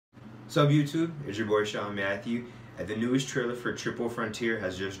What's up YouTube? It's your boy Sean Matthew, and the newest trailer for Triple Frontier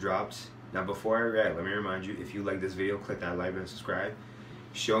has just dropped. Now before I react, let me remind you, if you like this video, click that like and subscribe.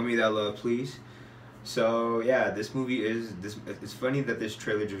 Show me that love, please. So yeah, this movie is, it's funny that this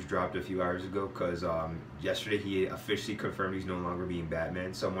trailer just dropped a few hours ago, because yesterday he officially confirmed he's no longer being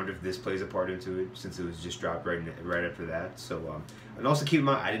Batman, so I wonder if this plays a part into it, since it was just dropped right after that. So and also keep in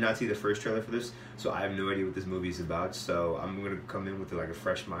mind, I did not see the first trailer for this, so I have no idea what this movie is about, so I'm going to come in with like a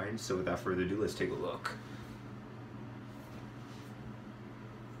fresh mind. So without further ado, let's take a look.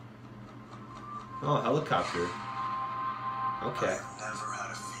 Oh, helicopter. Okay. I've never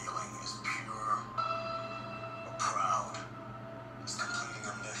had a feeling as pure or proud as completing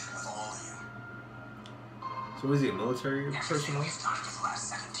a mission with all of you. So is he a military person? Everything we've done for the last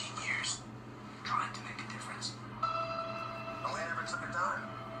 17 years, trying to make a difference. And we never took a dime.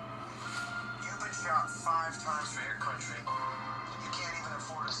 You've been shot 5 times for your country. You can't even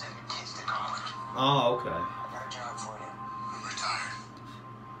afford to send your kids to college. Oh, okay. I got a job for you. I'm retired.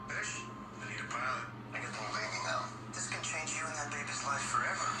 Fish, I need a pilot. I got the baby now. This can change you and that baby's life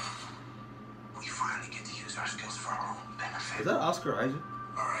forever. We finally get to use our skills for our own benefit. Is that Oscar Isaac?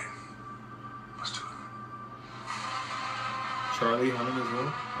 All right. Let's do it. Charlie Hunnam as well?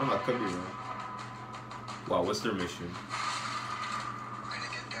 Oh, I could be wrong. Wow, what's their mission? We're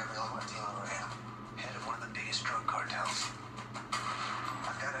gonna get Gabriel Martino Rea, head of one of the biggest drug cartels.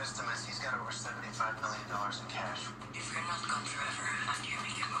 I've got estimates he's got over $75 million in cash. If you're not gone forever, after you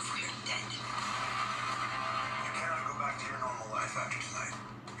make a move, you're dead. You cannot go back to your normal life after tonight.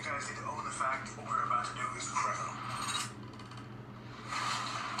 You guys need to own the fact what we're about to do is criminal.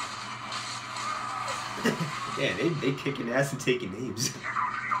 Yeah, they kicking ass and taking names. You're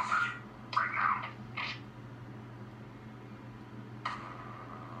going to the office right now.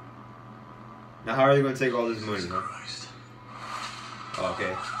 Now how are they going to take all this money, Jesus huh? Christ. Oh,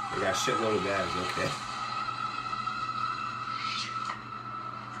 okay. They got a shitload of bags, okay.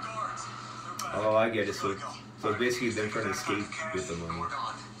 The guards, they're back. Oh, I get it. So Go. basically them trying to escape with the money. We're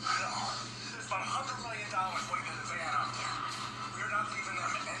gone. No. There's about $100 million waiting in the van out there. We're not leaving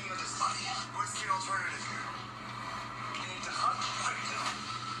them any of this money. What's the alternative here? We need to hunt right now.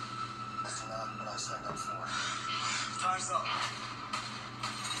 That's not what I signed up for. Time's up.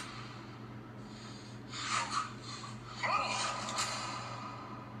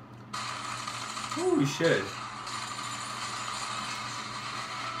 Holy shit.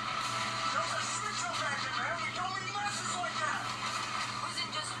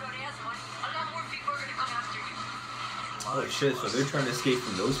 Oh shit, so they're trying to escape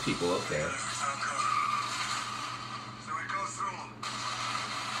from those people, okay.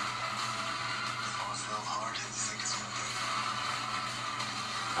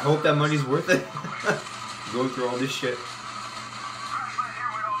 I hope that money's worth it. Going through all this shit.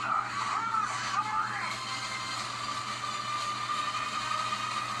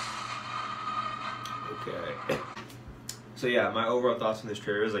 Okay. So yeah, my overall thoughts on this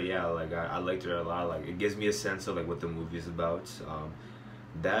trailer is like, yeah, like I liked it a lot. Like it gives me a sense of like what the movie is about.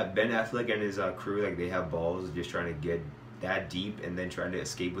 That Ben Affleck and his crew, like they have balls just trying to get that deep and then trying to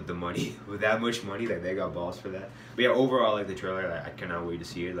escape with the money. With that much money, like they got balls for that. But yeah, overall, like the trailer, like, I cannot wait to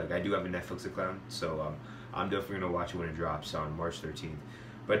see it. Like I do have a Netflix account, so I'm definitely gonna watch it when it drops on March 13th.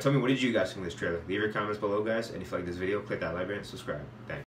 But tell me, what did you guys think of this trailer? Leave your comments below, guys. And if you like this video, click that like button and subscribe. Thanks.